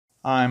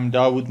I'm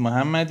Dawood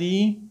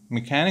Mohammadi,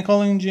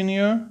 mechanical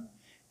engineer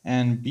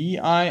and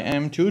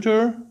BIM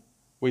tutor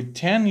with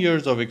 10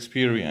 years of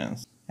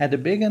experience. At the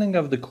beginning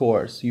of the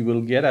course, you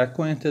will get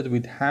acquainted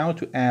with how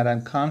to add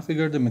and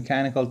configure the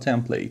mechanical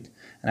template.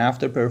 And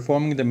after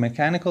performing the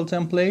mechanical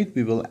template,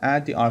 we will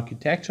add the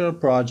architectural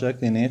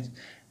project in it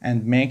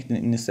and make the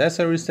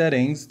necessary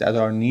settings that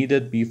are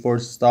needed before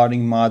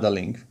starting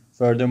modeling.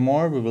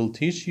 Furthermore, we will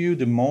teach you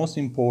the most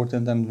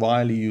important and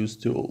widely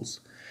used tools.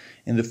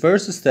 In the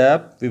first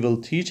step, we will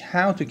teach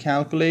how to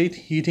calculate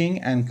heating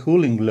and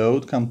cooling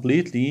load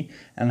completely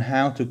and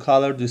how to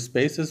color the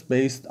spaces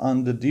based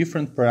on the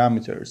different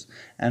parameters.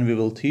 And we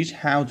will teach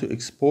how to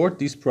export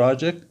this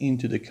project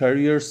into the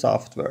Carrier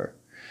software.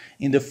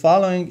 In the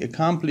following, a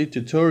complete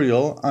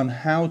tutorial on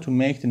how to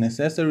make the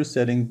necessary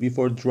settings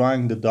before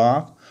drawing the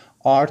duct,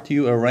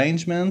 RTU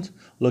arrangement,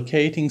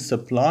 locating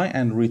supply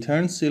and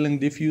return ceiling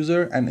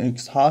diffuser and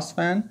exhaust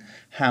fan,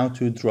 how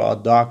to draw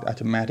duct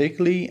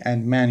automatically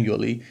and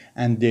manually,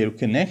 and their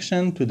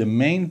connection to the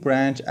main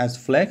branch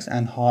as Flex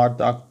and Hard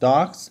Duct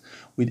ducts,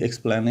 with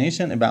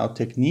explanation about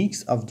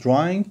techniques of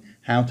drawing,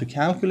 how to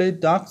calculate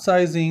duct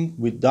sizing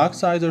with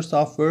DuctSizer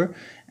software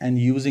and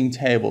using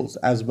tables,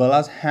 as well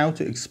as how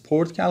to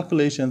export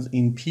calculations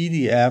in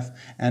PDF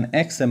and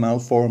XML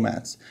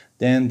formats.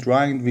 Then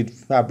drawing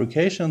with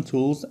fabrication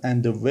tools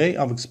and the way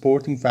of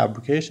exporting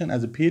fabrication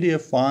as a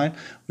PDF file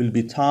will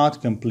be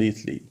taught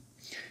completely.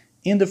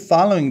 In the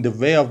following, the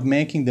way of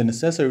making the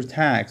necessary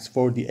tags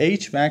for the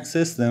HVAC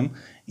system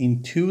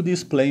in two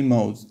display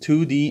modes,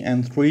 2D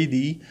and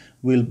 3D,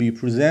 will be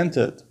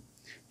presented.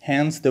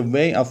 Hence, the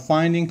way of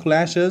finding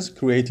clashes,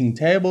 creating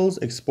tables,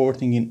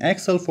 exporting in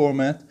Excel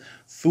format,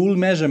 full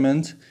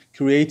measurement,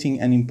 creating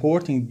and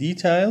importing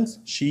details,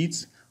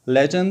 sheets,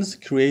 legends,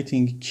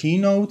 creating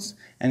keynotes,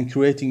 and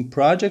creating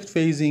project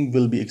phasing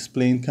will be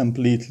explained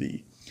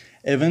completely.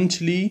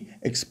 Eventually,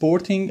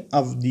 exporting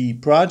of the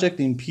project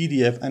in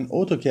PDF and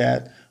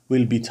AutoCAD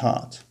will be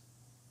taught.